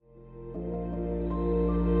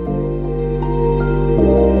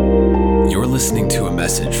listening to a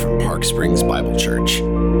message from Park Springs Bible Church,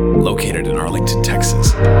 located in Arlington,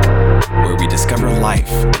 Texas, where we discover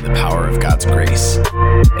life in the power of God's grace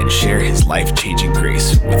and share His life-changing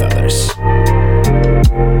grace with others.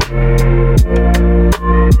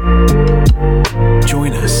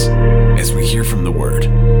 Join us as we hear from the Word.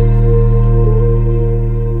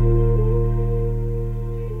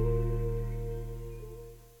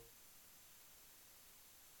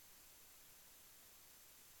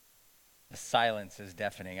 The silence is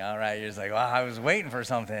deafening. All right, you're just like, wow, I was waiting for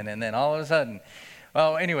something, and then all of a sudden.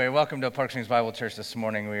 Well, anyway, welcome to Park Springs Bible Church this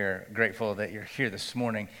morning. We are grateful that you're here this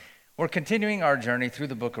morning. We're continuing our journey through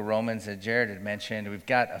the book of Romans, as Jared had mentioned. We've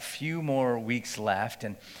got a few more weeks left,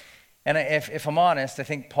 and if I'm honest, I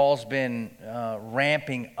think Paul's been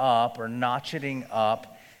ramping up or notching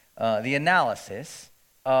up the analysis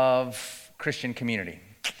of Christian community.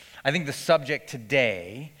 I think the subject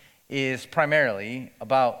today is primarily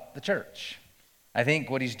about the church. I think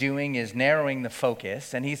what he's doing is narrowing the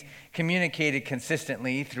focus, and he's communicated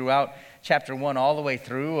consistently throughout chapter 1 all the way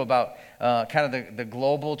through about kind of the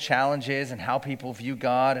global challenges and how people view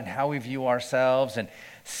God and how we view ourselves and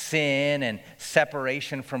sin and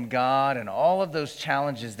separation from God and all of those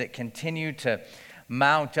challenges that continue to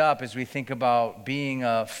mount up as we think about being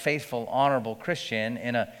a faithful, honorable Christian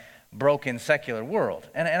in a broken secular world.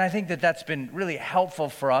 And I think that that's been really helpful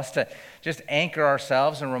for us to just anchor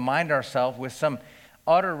ourselves and remind ourselves with some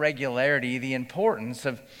utter regularity the importance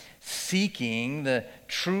of seeking the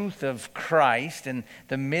truth of Christ in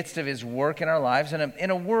the midst of His work in our lives in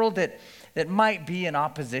a world that might be in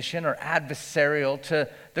opposition or adversarial to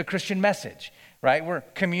the Christian message. Right? We're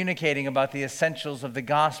communicating about the essentials of the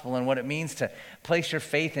gospel and what it means to place your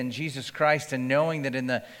faith in Jesus Christ, and knowing that in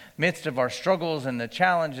the midst of our struggles and the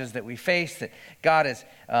challenges that we face, that God has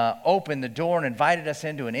opened the door and invited us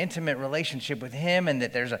into an intimate relationship with Him, and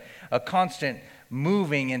that there's a constant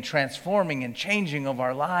moving and transforming and changing of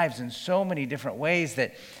our lives in so many different ways,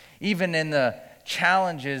 that even in the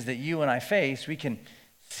challenges that you and I face, we can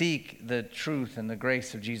seek the truth and the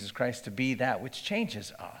grace of Jesus Christ to be that which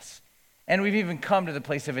changes us. And we've even come to the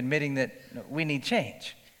place of admitting that we need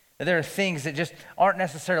change. That there are things that just aren't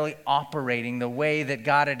necessarily operating the way that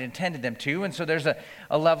God had intended them to. And so there's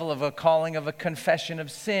a level of a calling of a confession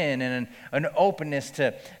of sin and an openness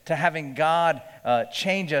to having God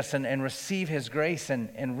change us and receive His grace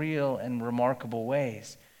in real and remarkable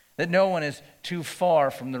ways. That no one is too far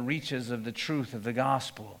from the reaches of the truth of the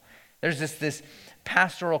gospel. There's this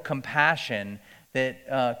pastoral compassion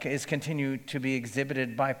that is continued to be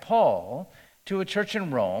exhibited by Paul to a church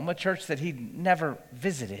in Rome, a church that he never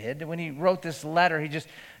visited. When he wrote this letter, he just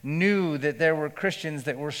knew that there were Christians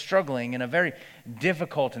that were struggling in a very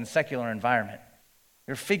difficult and secular environment.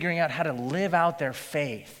 They're figuring out how to live out their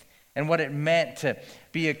faith and what it meant to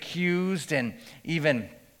be accused and even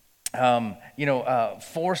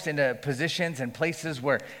forced into positions and places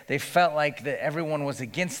where they felt like that everyone was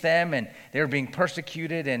against them and they were being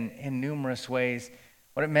persecuted in numerous ways,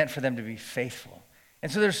 what it meant for them to be faithful. And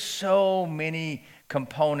so there's so many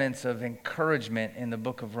components of encouragement in the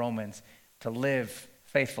book of Romans to live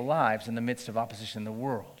faithful lives in the midst of opposition in the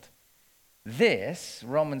world. This,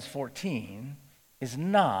 Romans 14, is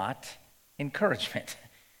not encouragement.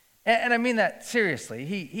 And I mean that seriously.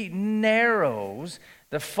 He narrows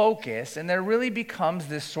the focus, and there really becomes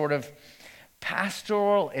this sort of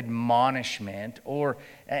pastoral admonishment, or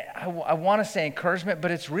I want to say encouragement,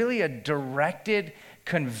 but it's really a directed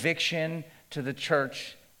conviction to the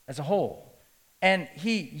church as a whole. And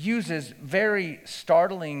he uses very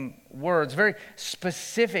startling words, very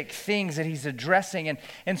specific things that he's addressing.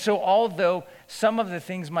 And so although some of the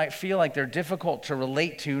things might feel like they're difficult to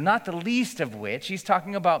relate to, not the least of which, he's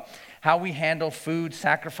talking about how we handle food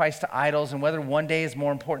sacrificed to idols and whether one day is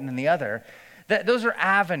more important than the other. Those are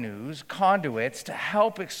avenues, conduits to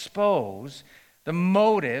help expose the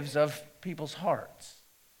motives of people's hearts.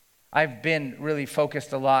 I've been really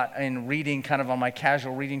focused a lot in reading, kind of on my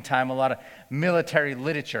casual reading time, a lot of military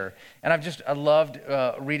literature. And I loved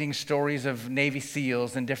reading stories of Navy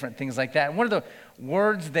SEALs and different things like that. And one of the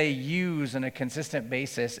words they use on a consistent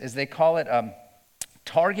basis is they call it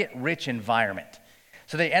target-rich environment.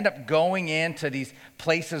 So they end up going into these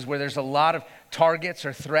places where there's a lot of targets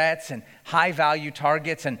or threats and high-value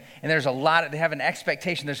targets, and there's they have an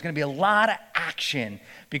expectation there's going to be a lot of action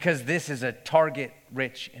because this is a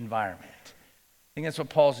target-rich environment. I think that's what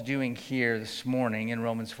Paul's doing here this morning in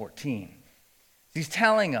Romans 14. He's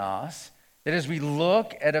telling us that as we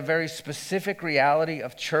look at a very specific reality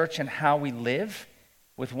of church and how we live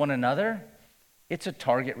with one another, it's a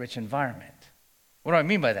target-rich environment. What do I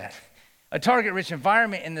mean by that? A target-rich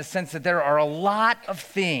environment in the sense that there are a lot of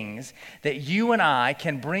things that you and I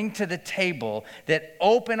can bring to the table that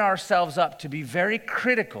open ourselves up to be very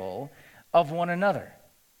critical of one another.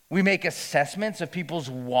 We make assessments of people's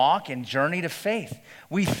walk and journey to faith.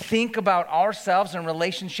 We think about ourselves in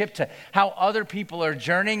relationship to how other people are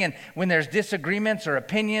journeying, and when there's disagreements or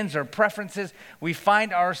opinions or preferences, we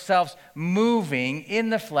find ourselves moving in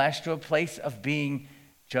the flesh to a place of being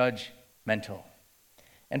judgmental.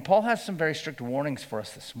 And Paul has some very strict warnings for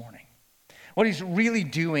us this morning. What he's really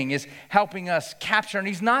doing is helping us capture, and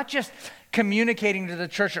he's not just communicating to the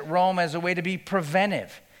church at Rome as a way to be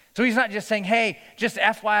preventive. So he's not just saying, hey, just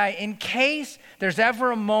FYI, in case there's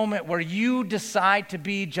ever a moment where you decide to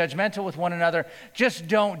be judgmental with one another, just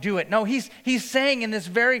don't do it. No, he's saying in this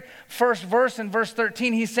very first verse, in verse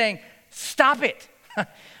 13, he's saying, stop it.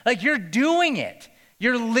 Like you're doing it.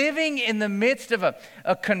 You're living in the midst of a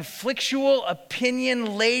conflictual,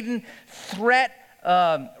 opinion-laden,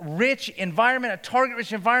 threat-rich environment, a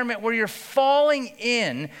target-rich environment where you're falling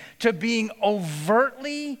in to being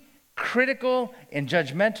overtly critical and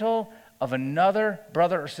judgmental of another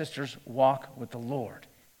brother or sister's walk with the Lord.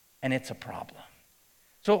 And it's a problem.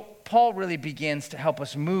 So Paul really begins to help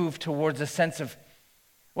us move towards a sense of,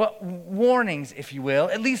 well, warnings, if you will,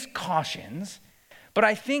 at least cautions. But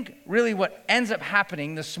I think really what ends up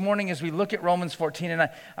happening this morning as we look at Romans 14, and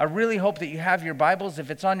I really hope that you have your Bibles. If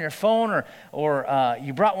it's on your phone or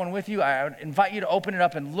you brought one with you, I would invite you to open it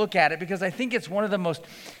up and look at it, because I think it's one of the most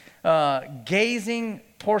gazing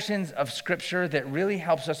portions of Scripture that really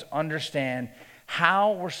helps us understand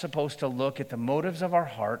how we're supposed to look at the motives of our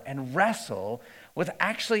heart and wrestle with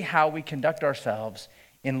actually how we conduct ourselves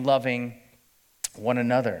in loving one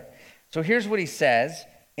another. So here's what he says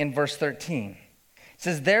in verse 13. It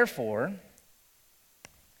says, therefore,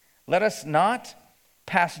 let us not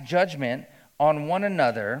pass judgment on one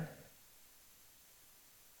another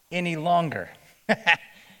any longer.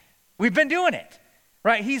 We've been doing it,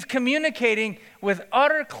 right? He's communicating with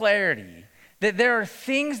utter clarity that there are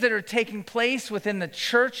things that are taking place within the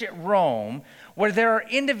church at Rome where there are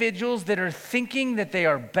individuals that are thinking that they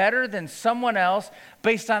are better than someone else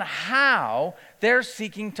based on how they're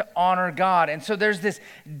seeking to honor God. And so there's this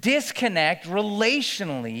disconnect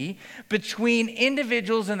relationally between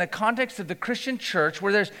individuals in the context of the Christian church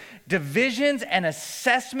where there's divisions and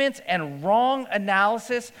assessments and wrong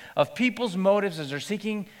analysis of people's motives as they're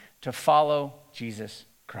seeking to follow Jesus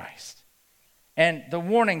Christ. And the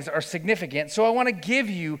warnings are significant. So I want to give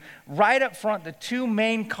you right up front the two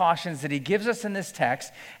main cautions that he gives us in this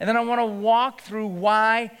text. And then I want to walk through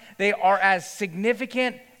why they are as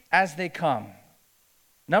significant as they come.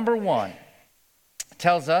 Number one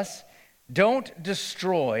tells us, don't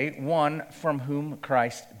destroy one from whom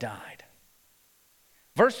Christ died.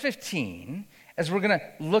 Verse 15, as we're going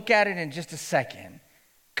to look at it in just a second,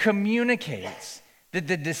 communicates that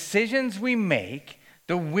the decisions we make,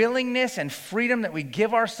 the willingness and freedom that we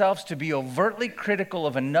give ourselves to be overtly critical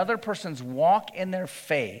of another person's walk in their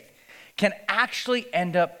faith can actually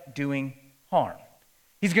end up doing harm.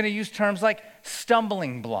 He's going to use terms like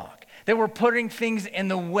stumbling block, that we're putting things in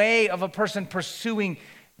the way of a person pursuing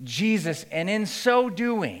Jesus, and in so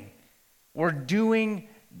doing, we're doing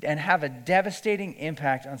and have a devastating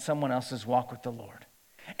impact on someone else's walk with the Lord.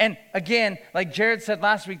 And again, like Jared said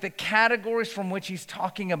last week, the categories from which he's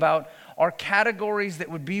talking about are categories that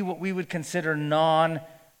would be what we would consider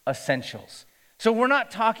non-essentials. So we're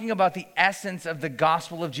not talking about the essence of the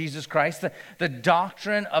gospel of Jesus Christ, the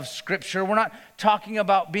doctrine of Scripture. We're not talking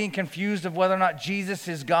about being confused of whether or not Jesus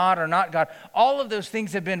is God or not God. All of those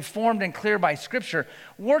things have been formed and clear by Scripture.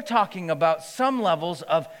 We're talking about some levels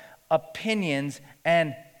of opinions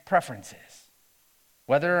and preferences.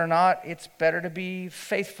 Whether or not it's better to be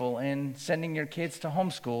faithful in sending your kids to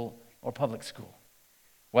homeschool or public school.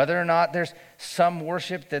 Whether or not there's some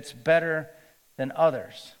worship that's better than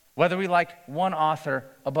others. Whether we like one author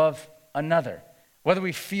above another. Whether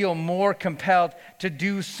we feel more compelled to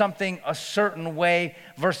do something a certain way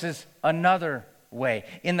versus another way.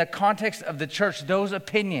 In the context of the church, those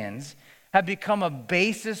opinions have become a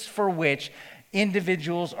basis for which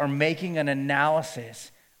individuals are making an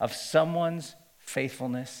analysis of someone's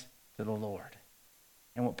faithfulness to the Lord.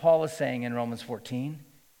 And what Paul is saying in Romans 14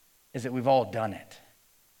 is that we've all done it,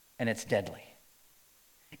 and it's deadly.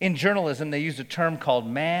 In journalism, they use a term called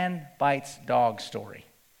man bites dog story.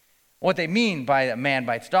 What they mean by a man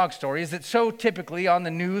bites dog story is that so typically on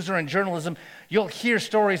the news or in journalism, you'll hear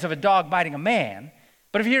stories of a dog biting a man,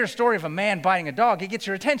 but if you hear a story of a man biting a dog, it gets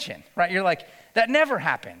your attention, right? You're like, that never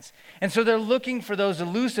happens. And so they're looking for those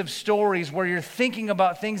elusive stories where you're thinking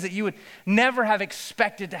about things that you would never have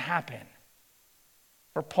expected to happen.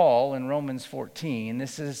 For Paul in Romans 14,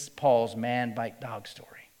 this is Paul's man bite dog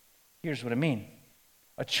story. Here's what I mean.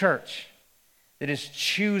 A church that is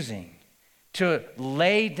choosing to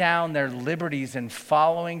lay down their liberties in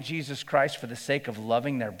following Jesus Christ for the sake of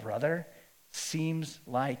loving their brother seems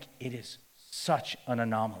like it is such an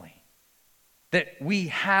anomaly. That we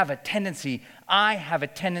have a tendency, I have a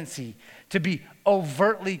tendency to be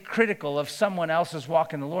overtly critical of someone else's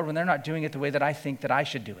walk in the Lord when they're not doing it the way that I think that I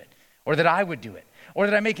should do it, or that I would do it, or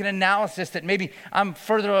that I make an analysis that maybe I'm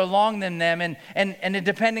further along than them, and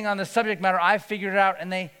depending on the subject matter, I've figured it out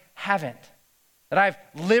and they haven't. That I have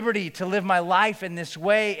liberty to live my life in this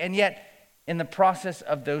way, and yet in the process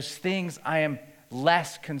of those things, I am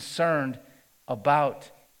less concerned about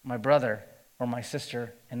my brother or my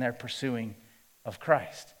sister and their pursuing of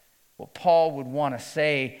Christ. What Paul would want to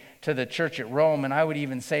say to the church at Rome, and I would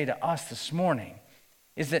even say to us this morning,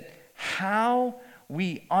 is that how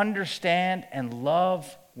we understand and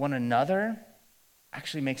love one another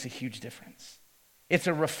actually makes a huge difference. It's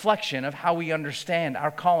a reflection of how we understand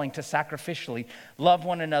our calling to sacrificially love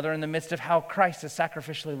one another in the midst of how Christ has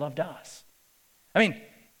sacrificially loved us. I mean,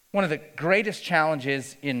 one of the greatest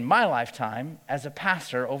challenges in my lifetime as a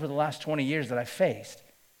pastor over the last 20 years that I faced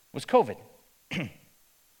was COVID.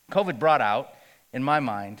 COVID brought out, in my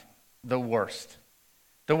mind, the worst.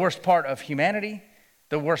 The worst part of humanity,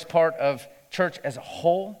 the worst part of church as a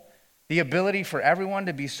whole, the ability for everyone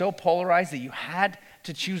to be so polarized that you had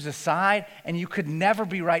to choose a side and you could never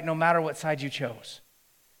be right no matter what side you chose.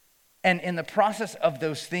 And in the process of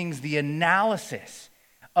those things, the analysis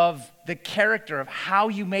of the character of how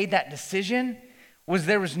you made that decision was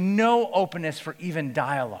there was no openness for even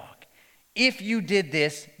dialogue. If you did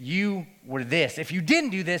this, you were this. If you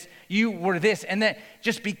didn't do this, you were this. And that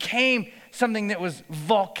just became something that was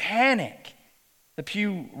volcanic. The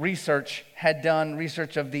Pew Research had done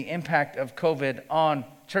research of the impact of COVID on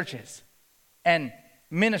churches. And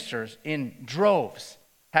ministers in droves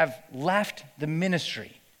have left the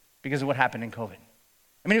ministry because of what happened in COVID.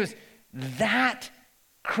 I mean, it was that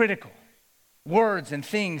critical. Words and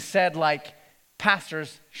things said like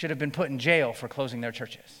pastors should have been put in jail for closing their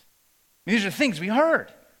churches. I mean, these are things we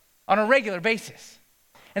heard on a regular basis.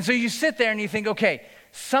 And so you sit there and you think, okay,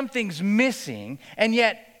 something's missing, and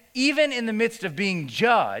yet even in the midst of being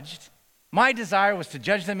judged, my desire was to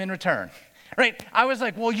judge them in return, right? I was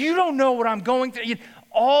like, well, you don't know what I'm going through.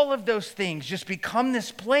 All of those things just become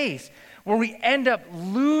this place where we end up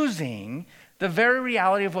losing the very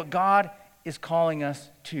reality of what God is calling us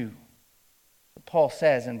to. Paul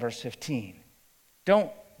says in verse 15,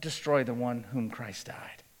 don't destroy the one whom Christ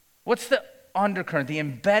died. What's the undercurrent, the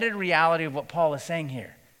embedded reality of what Paul is saying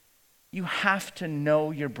here? You have to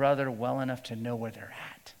know your brother well enough to know where they're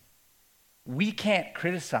at. We can't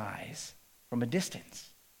criticize from a distance.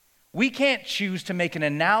 We can't choose to make an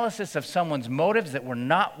analysis of someone's motives that we're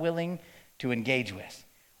not willing to engage with.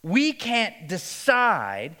 We can't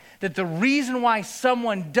decide that the reason why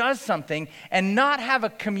someone does something and not have a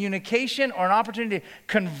communication or an opportunity to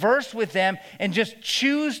converse with them and just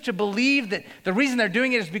choose to believe that the reason they're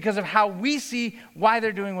doing it is because of how we see why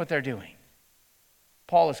they're doing what they're doing.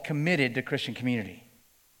 Paul is committed to Christian community.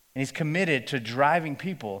 And he's committed to driving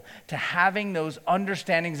people to having those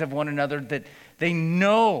understandings of one another that they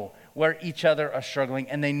know where each other are struggling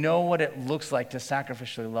and they know what it looks like to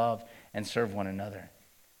sacrificially love and serve one another.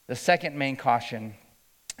 The second main caution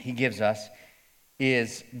he gives us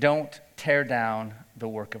is don't tear down the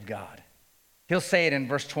work of God. He'll say it in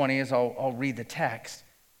verse 20 as I'll read the text,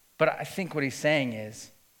 but I think what he's saying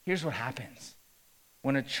is, here's what happens.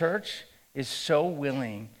 When a church is so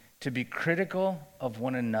willing to be critical of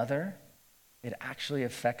one another, it actually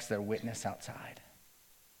affects their witness outside.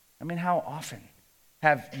 I mean, how often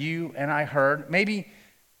have you and I heard, maybe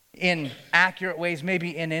in accurate ways,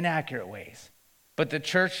 maybe in inaccurate ways, but the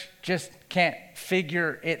church just can't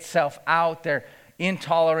figure itself out. They're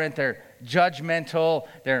intolerant, they're judgmental,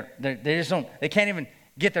 they can't even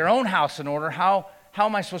get their own house in order. How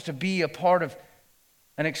am I supposed to be a part of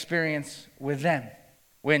an experience with them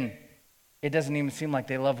when it doesn't even seem like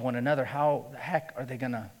they love one another? How the heck are they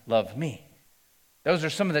going to love me? Those are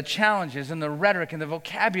some of the challenges and the rhetoric and the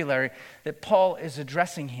vocabulary that Paul is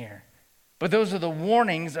addressing here. But those are the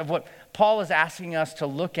warnings of what Paul is asking us to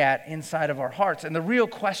look at inside of our hearts. And the real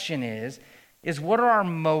question is what are our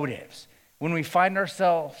motives when we find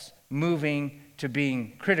ourselves moving to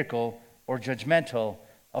being critical or judgmental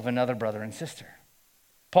of another brother and sister?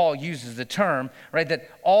 Paul uses the term, right, that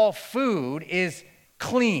all food is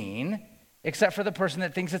clean except for the person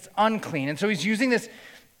that thinks it's unclean. And so he's using this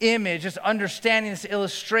image, this understanding, this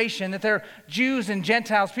illustration that there are Jews and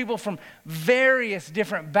Gentiles, people from various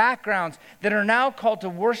different backgrounds that are now called to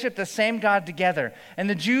worship the same God together. And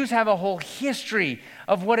the Jews have a whole history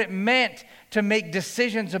of what it meant to make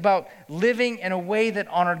decisions about living in a way that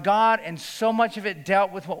honored God, and so much of it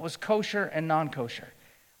dealt with what was kosher and non-kosher,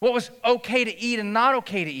 what was okay to eat and not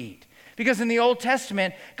okay to eat. Because in the Old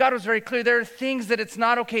Testament, God was very clear. There are things that it's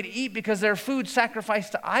not okay to eat because they're food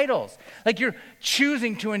sacrificed to idols. Like you're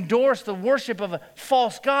choosing to endorse the worship of a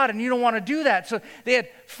false god, and you don't want to do that. So they had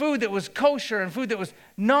food that was kosher and food that was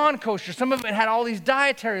non-kosher. Some of it had all these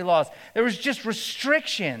dietary laws. There was just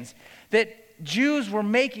restrictions that Jews were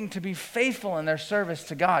making to be faithful in their service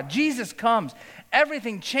to God. Jesus comes.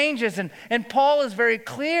 Everything changes, and Paul is very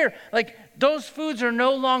clear. Like those foods are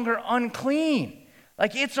no longer unclean.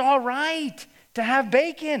 Like, it's all right to have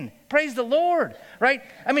bacon. Praise the Lord, right?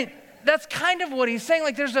 I mean, that's kind of what he's saying.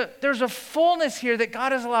 Like, there's a fullness here that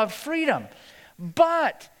God has allowed freedom.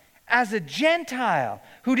 But as a Gentile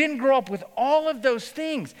who didn't grow up with all of those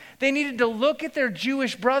things, they needed to look at their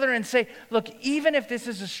Jewish brother and say, look, even if this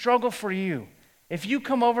is a struggle for you, if you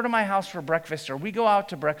come over to my house for breakfast or we go out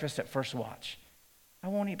to breakfast at First Watch, I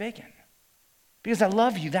won't eat bacon because I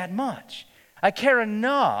love you that much. I care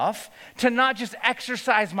enough to not just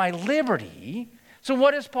exercise my liberty. So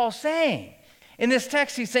what is Paul saying? In this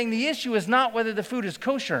text, he's saying the issue is not whether the food is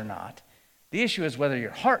kosher or not. The issue is whether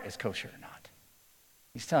your heart is kosher or not.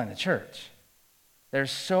 He's telling the church.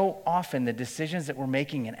 There's so often the decisions that we're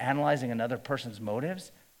making in analyzing another person's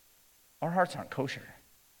motives, our hearts aren't kosher.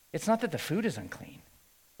 It's not that the food is unclean.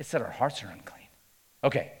 It's that our hearts are unclean.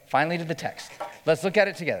 Okay, finally to the text. Let's look at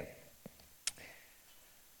it together.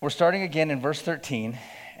 We're starting again in verse 13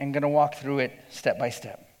 and going to walk through it step by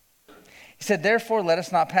step. He said, therefore, let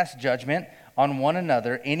us not pass judgment on one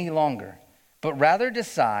another any longer, but rather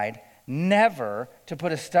decide never to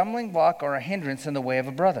put a stumbling block or a hindrance in the way of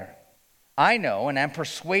a brother. I know and am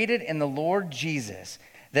persuaded in the Lord Jesus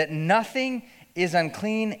that nothing is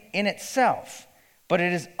unclean in itself, but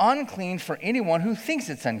it is unclean for anyone who thinks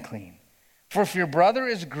it's unclean. For if your brother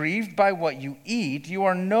is grieved by what you eat, you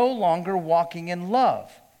are no longer walking in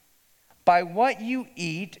love. By what you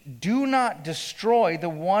eat, do not destroy the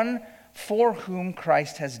one for whom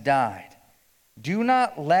Christ has died. Do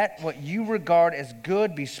not let what you regard as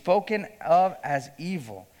good be spoken of as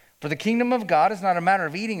evil. For the kingdom of God is not a matter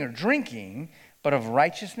of eating or drinking, but of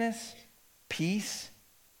righteousness, peace,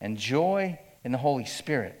 and joy in the Holy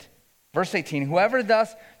Spirit. Verse 18, whoever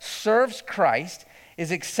thus serves Christ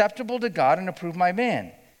is acceptable to God and approved by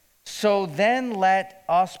men. So then let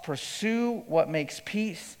us pursue what makes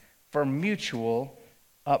peace for mutual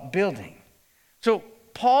upbuilding. So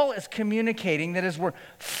Paul is communicating that as we're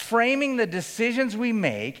framing the decisions we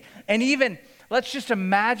make, and even let's just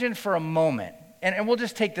imagine for a moment, and we'll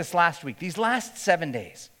just take this last week, these last 7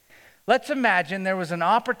 days. Let's imagine there was an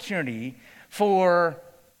opportunity for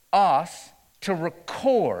us to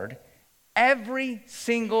record every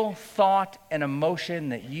single thought and emotion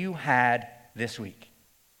that you had this week.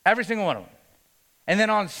 Every single one of them. And then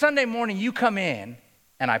on Sunday morning, you come in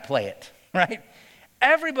and I play it, right?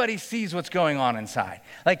 Everybody sees what's going on inside.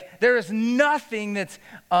 Like, there is nothing that's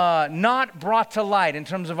not brought to light in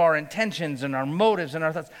terms of our intentions and our motives and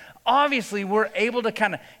our thoughts. Obviously, we're able to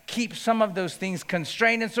kind of keep some of those things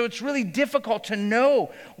constrained. And so it's really difficult to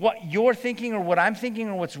know what you're thinking or what I'm thinking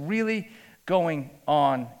or what's really going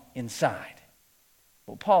on inside.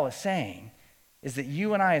 What Paul is saying is that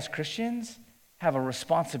you and I as Christians have a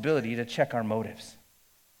responsibility to check our motives.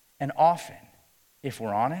 And often, if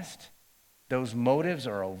we're honest, those motives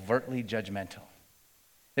are overtly judgmental.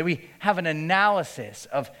 That we have an analysis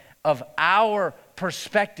of our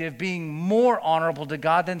perspective being more honorable to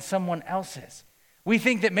God than someone else's. We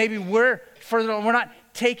think that maybe we're not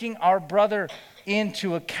taking our brother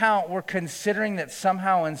into account. We're considering that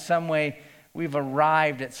somehow in some way we've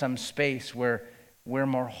arrived at some space where we're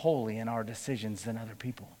more holy in our decisions than other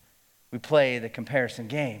people. We play the comparison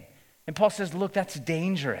game. And Paul says, look, that's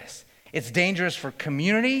dangerous. It's dangerous for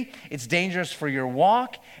community, it's dangerous for your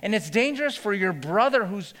walk, and it's dangerous for your brother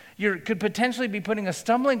could potentially be putting a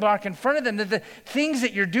stumbling block in front of them. That the things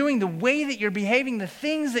that you're doing, the way that you're behaving, the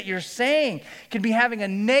things that you're saying can be having a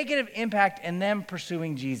negative impact in them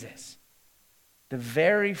pursuing Jesus. The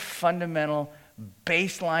very fundamental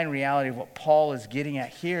baseline reality of what Paul is getting at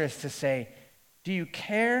here is to say, do you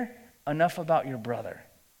care enough about your brother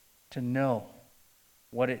to know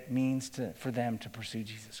what it means for them to pursue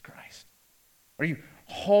Jesus Christ? Are you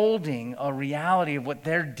holding a reality of what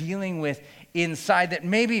they're dealing with inside that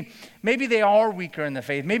maybe they are weaker in the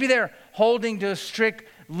faith? Maybe they're holding to a strict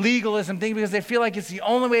legalism thing because they feel like it's the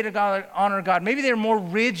only way to honor God. Maybe they're more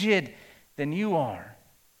rigid than you are.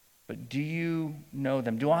 But do you know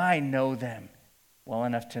them? Do I know them well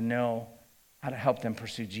enough to know how to help them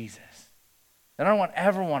pursue Jesus? I don't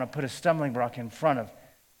ever want to put a stumbling block in front of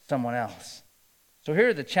someone else. So here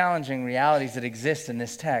are the challenging realities that exist in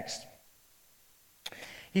this text.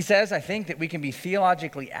 He says, I think that we can be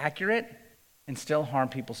theologically accurate and still harm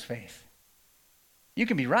people's faith. You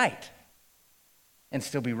can be right and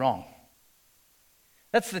still be wrong.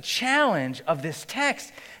 That's the challenge of this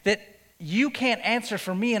text, that you can't answer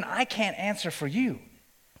for me and I can't answer for you.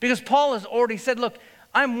 Because Paul has already said, look,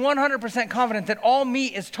 I'm 100% confident that all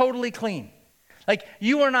meat is totally clean. Like,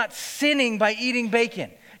 you are not sinning by eating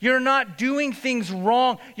bacon. You're not doing things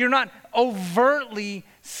wrong. You're not overtly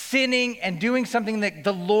sinning and doing something that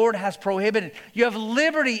the Lord has prohibited. You have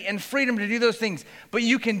liberty and freedom to do those things, but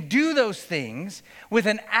you can do those things with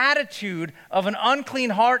an attitude of an unclean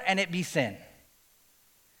heart and it be sin.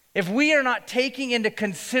 If we are not taking into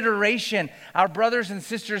consideration our brothers and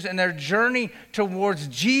sisters and their journey towards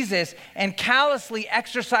Jesus and callously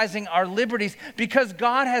exercising our liberties because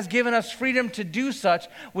God has given us freedom to do such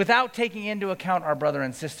without taking into account our brother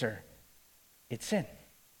and sister, it's sin.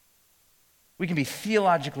 We can be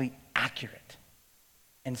theologically accurate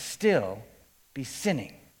and still be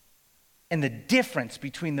sinning. And the difference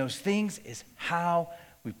between those things is how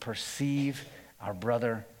we perceive our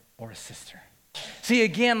brother or a sister. See,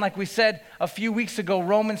 again, like we said a few weeks ago,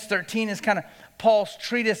 Romans 13 is kind of Paul's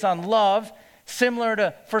treatise on love. Similar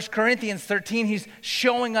to 1 Corinthians 13, he's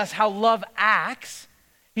showing us how love acts.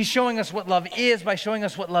 He's showing us what love is by showing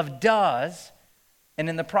us what love does. And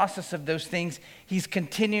in the process of those things, he's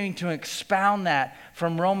continuing to expound that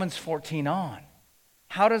from Romans 14 on.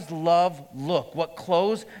 How does love look? What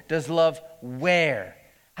clothes does love wear?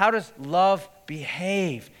 How does love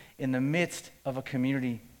behave in the midst of a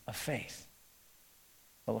community of faith?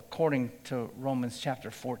 Well, according to Romans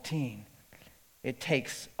chapter 14, it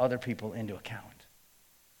takes other people into account.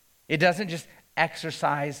 It doesn't just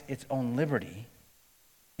exercise its own liberty.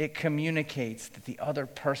 It communicates that the other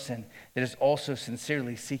person that is also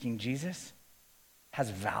sincerely seeking Jesus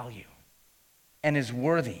has value and is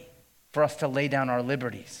worthy for us to lay down our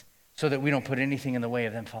liberties so that we don't put anything in the way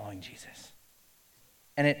of them following Jesus.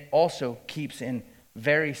 And it also keeps in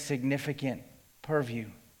very significant purview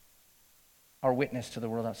our witness to the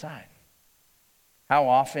world outside. How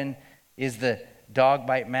often is the dog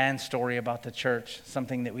bite man story about the church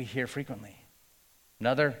something that we hear frequently?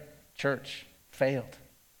 Another church failed.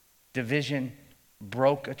 Division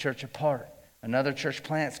broke a church apart. Another church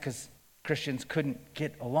plants because Christians couldn't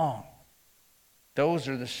get along. Those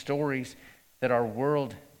are the stories that our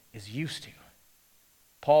world is used to.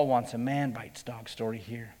 Paul wants a man bites dog story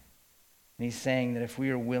here. And he's saying that if we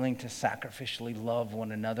are willing to sacrificially love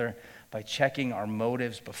one another by checking our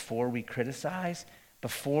motives before we criticize,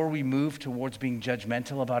 before we move towards being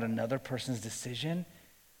judgmental about another person's decision,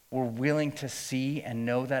 we're willing to see and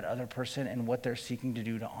know that other person and what they're seeking to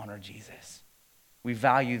do to honor Jesus. We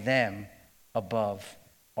value them above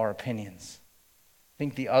our opinions. I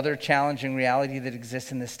think the other challenging reality that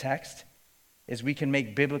exists in this text is we can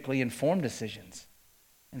make biblically informed decisions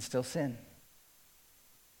and still sin.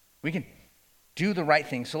 We can do the right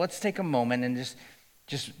thing. So let's take a moment and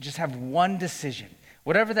just have one decision.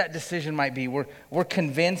 Whatever that decision might be, we're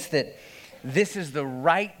convinced that this is the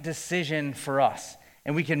right decision for us.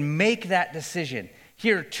 And we can make that decision.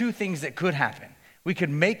 Here are two things that could happen. We could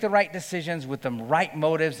make the right decisions with the right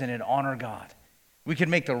motives and it honor God. We could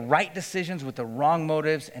make the right decisions with the wrong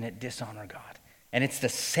motives and it dishonor God. And it's the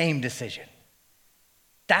same decision.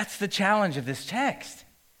 That's the challenge of this text,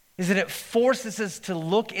 is that it forces us to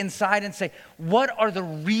look inside and say, what are the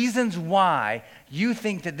reasons why you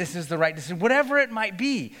think that this is the right decision? Whatever it might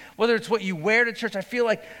be, whether it's what you wear to church. I feel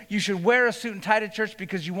like you should wear a suit and tie to church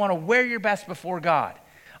because you want to wear your best before God.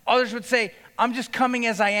 Others would say, I'm just coming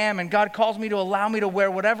as I am, and God calls me to allow me to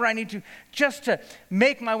wear whatever I need to just to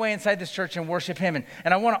make my way inside this church and worship him.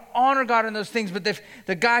 And I want to honor God in those things. But if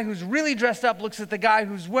the guy who's really dressed up looks at the guy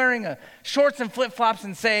who's wearing shorts and flip-flops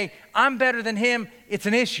and say, I'm better than him, it's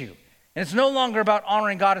an issue. And it's no longer about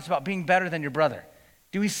honoring God, it's about being better than your brother.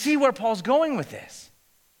 Do we see where Paul's going with this?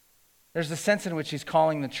 There's a sense in which he's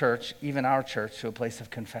calling the church, even our church, to a place of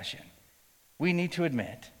confession. We need to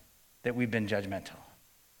admit that we've been judgmental.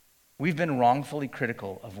 We've been wrongfully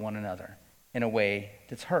critical of one another in a way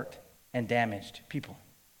that's hurt and damaged people.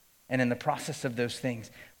 And in the process of those things,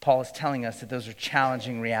 Paul is telling us that those are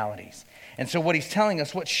challenging realities. And so what he's telling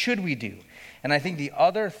us, what should we do? And I think the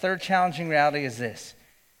third challenging reality is this.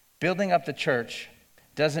 Building up the church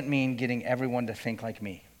doesn't mean getting everyone to think like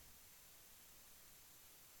me.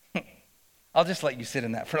 I'll just let you sit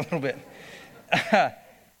in that for a little bit.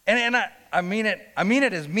 and I mean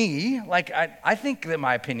it as me. Like, I think that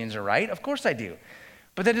my opinions are right. Of course I do.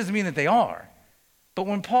 But that doesn't mean that they are. But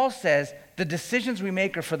when Paul says the decisions we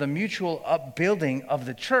make are for the mutual upbuilding of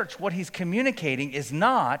the church, what he's communicating is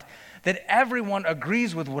not that everyone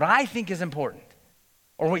agrees with what I think is important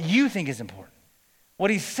or what you think is important. What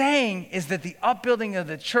he's saying is that the upbuilding of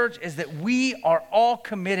the church is that we are all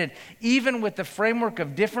committed, even with the framework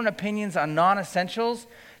of different opinions on non-essentials,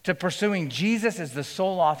 to pursuing Jesus as the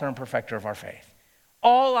sole author and perfecter of our faith.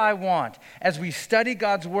 All I want as we study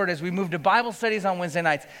God's word, as we move to Bible studies on Wednesday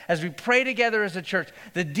nights, as we pray together as a church,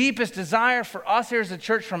 the deepest desire for us here as a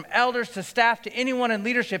church, from elders to staff to anyone in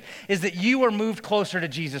leadership, is that you are moved closer to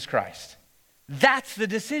Jesus Christ. That's the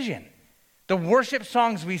decision. The worship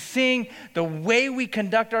songs we sing, the way we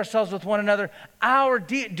conduct ourselves with one another,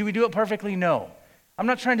 do we do it perfectly? No. I'm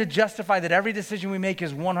not trying to justify that every decision we make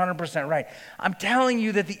is 100% right. I'm telling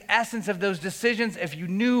you that the essence of those decisions, if you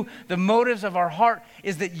knew the motives of our heart,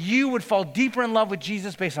 is that you would fall deeper in love with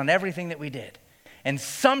Jesus based on everything that we did. And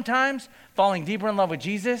sometimes falling deeper in love with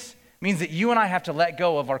Jesus means that you and I have to let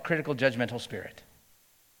go of our critical, judgmental spirit.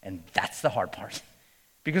 And that's the hard part.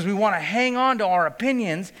 Because we want to hang on to our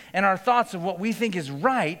opinions and our thoughts of what we think is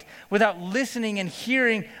right without listening and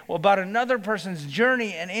hearing about another person's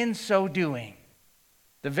journey, and in so doing,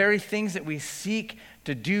 the very things that we seek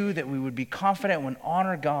to do that we would be confident when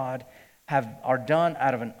honor God are done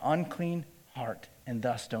out of an unclean heart and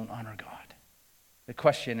thus don't honor God. The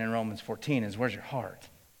question in Romans 14 is, where's your heart?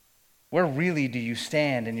 Where really do you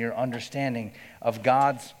stand in your understanding of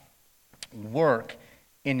God's work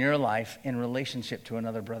in your life in relationship to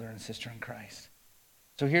another brother and sister in Christ?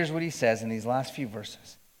 So here's what he says in these last few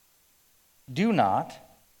verses. Do not,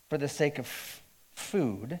 for the sake of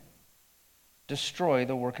food, destroy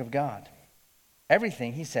the work of God.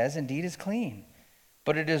 Everything, he says, indeed is clean,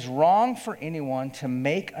 but it is wrong for anyone to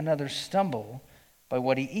make another stumble by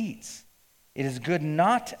what he eats. It is good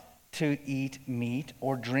not to eat meat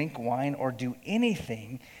or drink wine or do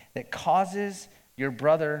anything that causes your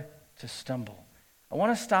brother to stumble. I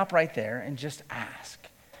want to stop right there and just ask,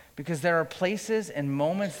 because there are places and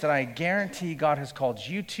moments that I guarantee God has called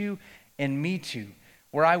you to and me to,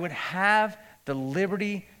 where I would have the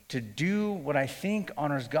liberty to do what I think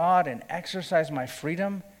honors God and exercise my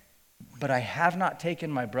freedom, but I have not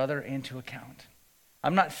taken my brother into account.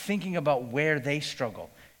 I'm not thinking about where they struggle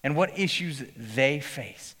and what issues they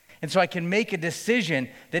face. And so I can make a decision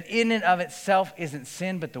that in and of itself isn't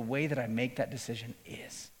sin, but the way that I make that decision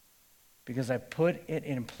is. Because I put it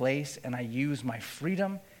in place and I use my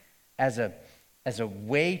freedom as a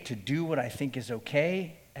way to do what I think is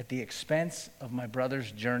okay at the expense of my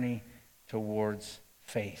brother's journey towards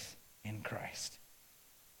faith in Christ.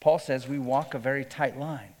 Paul says we walk a very tight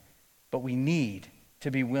line, but we need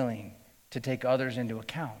to be willing to take others into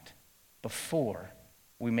account before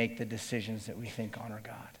we make the decisions that we think honor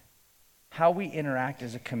God. How we interact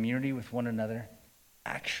as a community with one another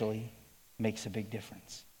actually makes a big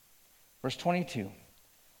difference. Verse 22,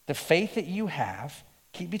 the faith that you have,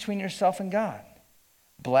 keep between yourself and God.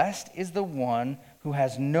 Blessed is the one who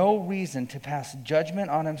has no reason to pass judgment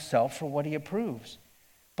on himself for what he approves.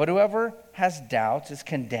 But whoever has doubts is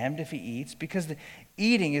condemned if he eats, because the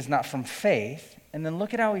eating is not from faith. And then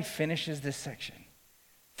look at how he finishes this section.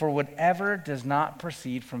 For whatever does not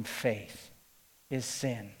proceed from faith is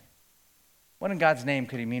sin. What in God's name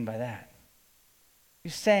could he mean by that?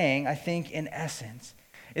 He's saying, I think in essence,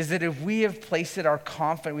 is that if we have placed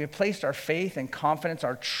we have placed our faith and confidence,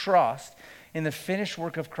 our trust in the finished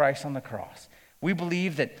work of Christ on the cross. We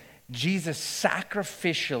believe that Jesus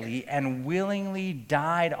sacrificially and willingly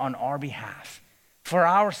died on our behalf for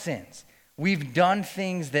our sins. We've done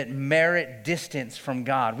things that merit distance from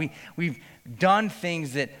God. We've done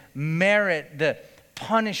things that merit the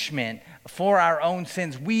punishment for our own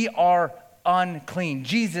sins. We are unclean.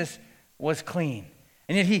 Jesus was clean.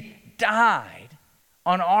 And yet he died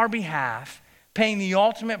on our behalf, paying the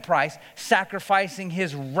ultimate price, sacrificing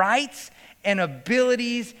his rights and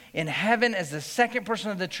abilities in heaven as the second person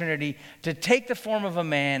of the Trinity to take the form of a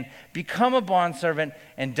man, become a bondservant,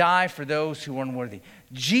 and die for those who are unworthy.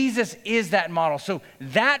 Jesus is that model. So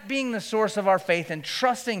that being the source of our faith and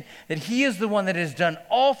trusting that he is the one that has done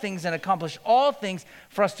all things and accomplished all things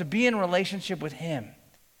for us to be in relationship with him,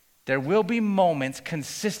 there will be moments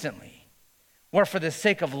consistently where for the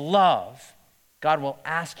sake of love, God will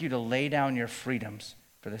ask you to lay down your freedoms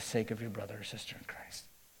for the sake of your brother or sister in Christ.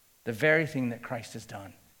 The very thing that Christ has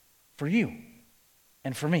done for you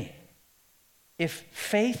and for me. If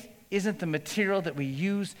faith isn't the material that we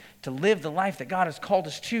use to live the life that God has called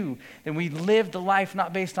us to, then we live the life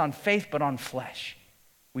not based on faith but on flesh.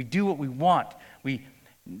 We do what we want. We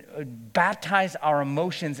baptize our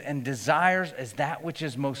emotions and desires as that which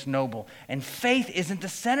is most noble. And faith isn't the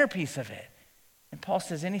centerpiece of it. And Paul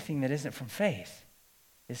says anything that isn't from faith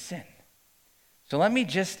is sin. So let me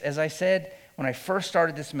just, as I said when I first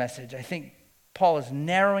started this message, I think Paul is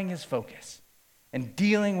narrowing his focus and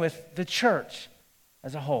dealing with the church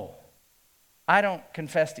as a whole. I don't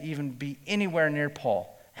confess to even be anywhere near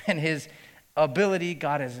Paul and his ability.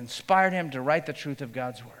 God has inspired him to write the truth of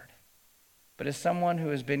God's word. But as someone who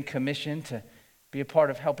has been commissioned to be a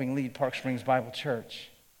part of helping lead Park Springs Bible Church,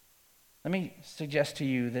 let me suggest to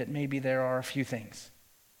you that maybe there are a few things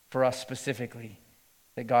for us specifically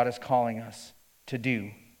that God is calling us to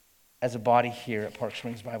do as a body here at Park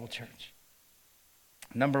Springs Bible Church.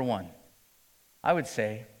 Number one, I would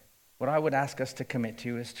say what I would ask us to commit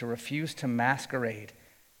to is to refuse to masquerade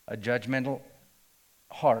a judgmental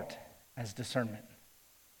heart as discernment.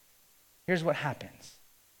 Here's what happens.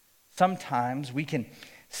 Sometimes we can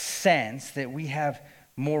sense that we have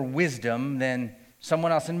more wisdom than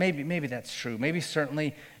someone else, and maybe that's true. Maybe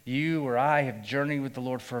certainly you or I have journeyed with the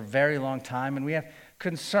Lord for a very long time, and we have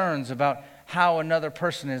concerns about how another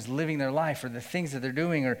person is living their life or the things that they're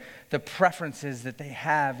doing or the preferences that they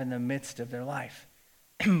have in the midst of their life.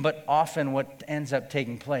 But often what ends up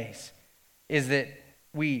taking place is that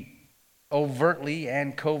we overtly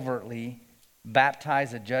and covertly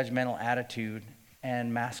baptize a judgmental attitude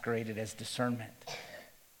and masquerade it as discernment.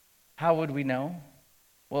 How would we know?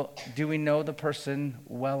 Well, do we know the person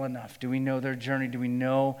well enough? Do we know their journey? Do we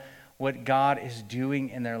know what God is doing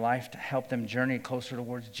in their life to help them journey closer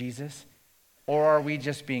towards Jesus? Or are we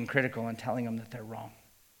just being critical and telling them that they're wrong?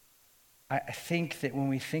 I think that when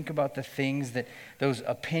we think about the things that those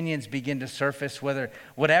opinions begin to surface,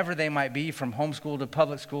 whatever they might be, from homeschool to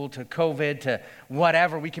public school to COVID to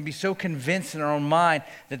whatever, we can be so convinced in our own mind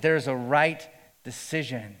that there's a right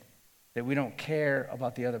decision that we don't care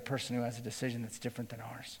about the other person who has a decision that's different than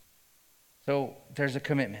ours. So there's a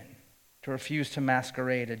commitment to refuse to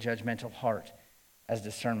masquerade a judgmental heart as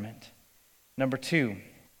discernment. Number two,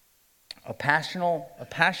 a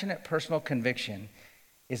passionate personal conviction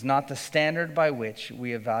is not the standard by which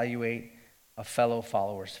we evaluate a fellow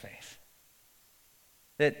follower's faith.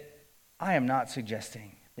 That I am not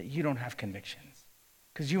suggesting that you don't have convictions,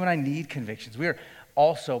 because you and I need convictions. We are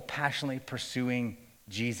also passionately pursuing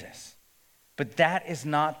Jesus. But that is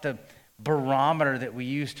not the barometer that we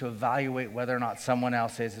use to evaluate whether or not someone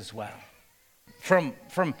else is as well. From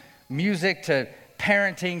music to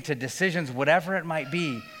parenting to decisions, whatever it might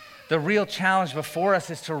be, the real challenge before us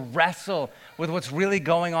is to wrestle with what's really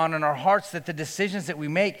going on in our hearts, that the decisions that we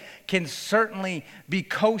make can certainly be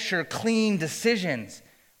kosher, clean decisions,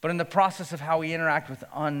 but in the process of how we interact with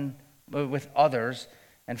others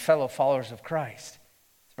and fellow followers of Christ,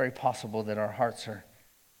 it's very possible that our hearts are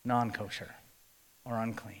non-kosher or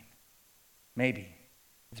unclean. Maybe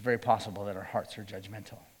it's very possible that our hearts are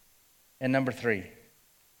judgmental. And number three,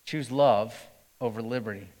 choose love over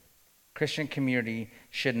liberty. Christian community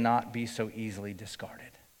should not be so easily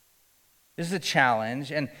discarded. This is a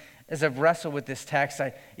challenge, and as I've wrestled with this text,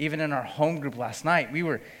 even in our home group last night, we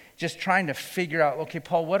were just trying to figure out, okay,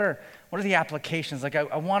 Paul, what are the applications? Like,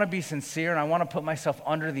 I want to be sincere, and I want to put myself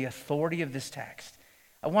under the authority of this text.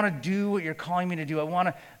 I want to do what you're calling me to do. I want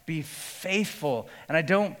to be faithful, and I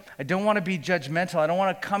don't want to be judgmental. I don't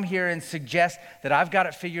want to come here and suggest that I've got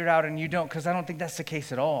it figured out and you don't, because I don't think that's the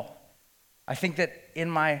case at all. I think that in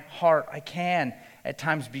my heart, I can at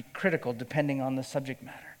times be critical depending on the subject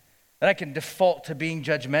matter. That I can default to being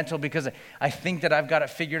judgmental because I think that I've got it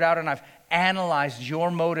figured out and I've analyzed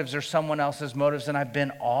your motives or someone else's motives and I've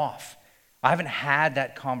been off. I haven't had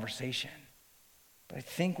that conversation. But I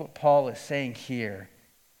think what Paul is saying here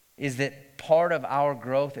is that part of our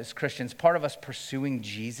growth as Christians, part of us pursuing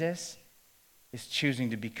Jesus, is choosing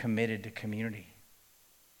to be committed to community.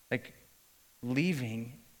 Like,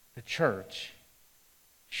 leaving the church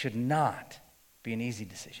should not be an easy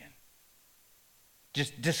decision.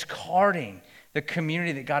 Just discarding the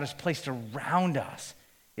community that God has placed around us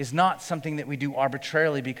is not something that we do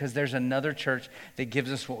arbitrarily because there's another church that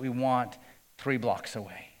gives us what we want 3 blocks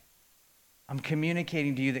away. I'm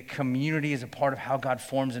communicating to you that community is a part of how God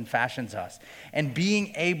forms and fashions us. And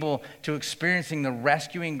being able to experiencing the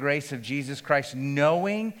rescuing grace of Jesus Christ,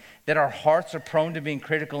 knowing that our hearts are prone to being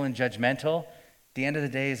critical and judgmental, at the end of the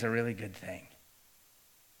day is a really good thing.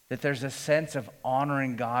 That there's a sense of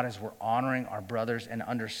honoring God as we're honoring our brothers and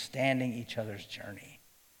understanding each other's journey.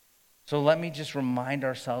 So let me just remind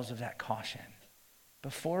ourselves of that caution.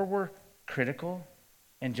 Before we're critical,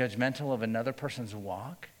 and judgmental of another person's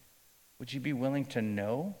walk, would you be willing to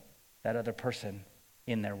know that other person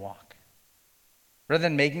in their walk? Rather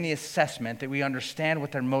than making the assessment that we understand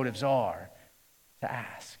what their motives are, to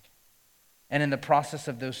ask. And in the process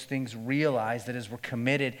of those things, realize that as we're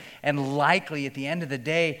committed, and likely at the end of the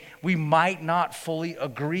day, we might not fully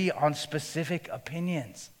agree on specific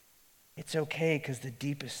opinions. It's okay, because the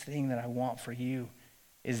deepest thing that I want for you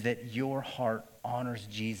is that your heart honors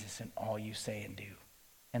Jesus in all you say and do,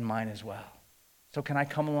 and mine as well. So can I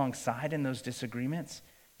come alongside in those disagreements?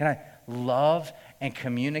 Can I love and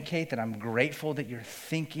communicate that I'm grateful that you're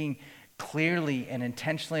thinking clearly and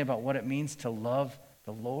intentionally about what it means to love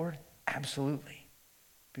the Lord? Absolutely.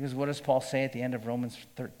 Because what does Paul say at the end of Romans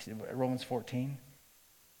 14?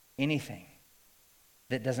 Anything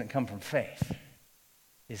that doesn't come from faith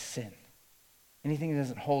is sin. Anything that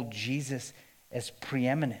doesn't hold Jesus as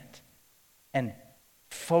preeminent and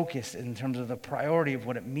focused in terms of the priority of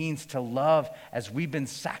what it means to love as we've been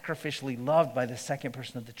sacrificially loved by the second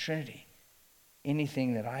person of the Trinity.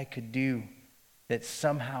 Anything that I could do that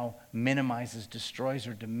somehow minimizes, destroys,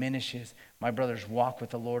 or diminishes my brother's walk with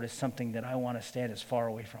the Lord is something that I want to stand as far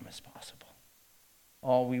away from as possible.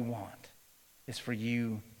 All we want is for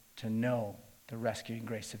you to know the rescuing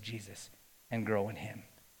grace of Jesus and grow in him.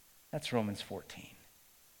 That's Romans 14.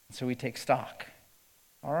 And so we take stock.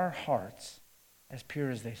 Are our hearts as pure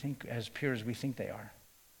as we think they are?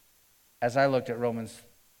 As I looked at Romans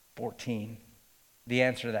 14, the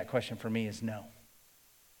answer to that question for me is no.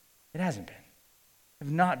 It hasn't been.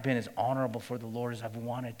 I've not been as honorable for the Lord as I've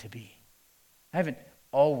wanted to be. I haven't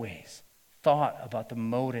always thought about the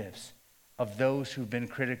motives of those who've been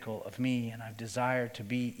critical of me, and I've desired to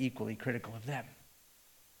be equally critical of them.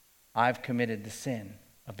 I've committed the sin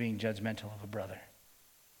of being judgmental of a brother,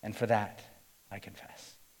 and for that, I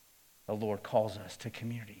confess. The Lord calls us to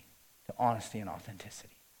community, to honesty and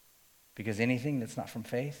authenticity, because anything that's not from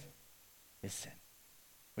faith is sin.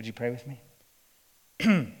 Would you pray with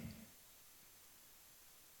me?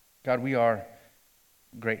 God, we are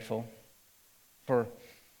grateful for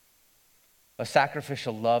a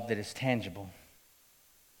sacrificial love that is tangible.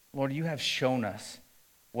 Lord, you have shown us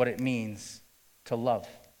what it means to love.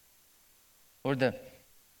 Lord, the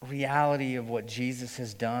reality of what Jesus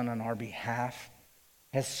has done on our behalf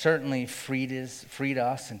has certainly freed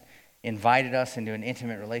us and invited us into an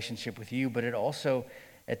intimate relationship with you, but it also,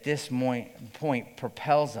 at this point,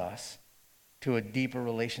 propels us to a deeper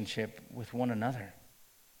relationship with one another.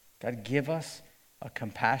 God, give us a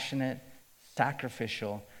compassionate,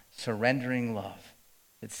 sacrificial, surrendering love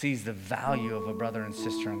that sees the value of a brother and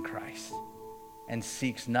sister in Christ and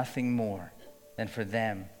seeks nothing more than for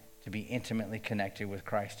them to be intimately connected with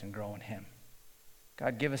Christ and grow in him.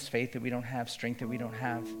 God, give us faith that we don't have, strength that we don't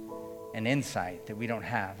have, and insight that we don't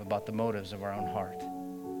have about the motives of our own heart.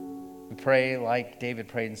 We pray like David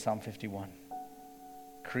prayed in Psalm 51.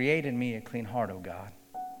 Create in me a clean heart, O God,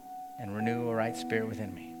 and renew a right spirit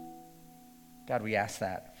within me. God, we ask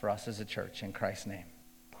that for us as a church in Christ's name.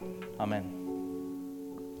 Amen.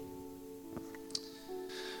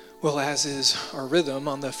 Well, as is our rhythm,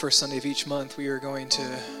 on the first Sunday of each month, we are going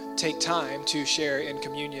to take time to share in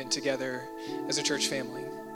communion together as a church family.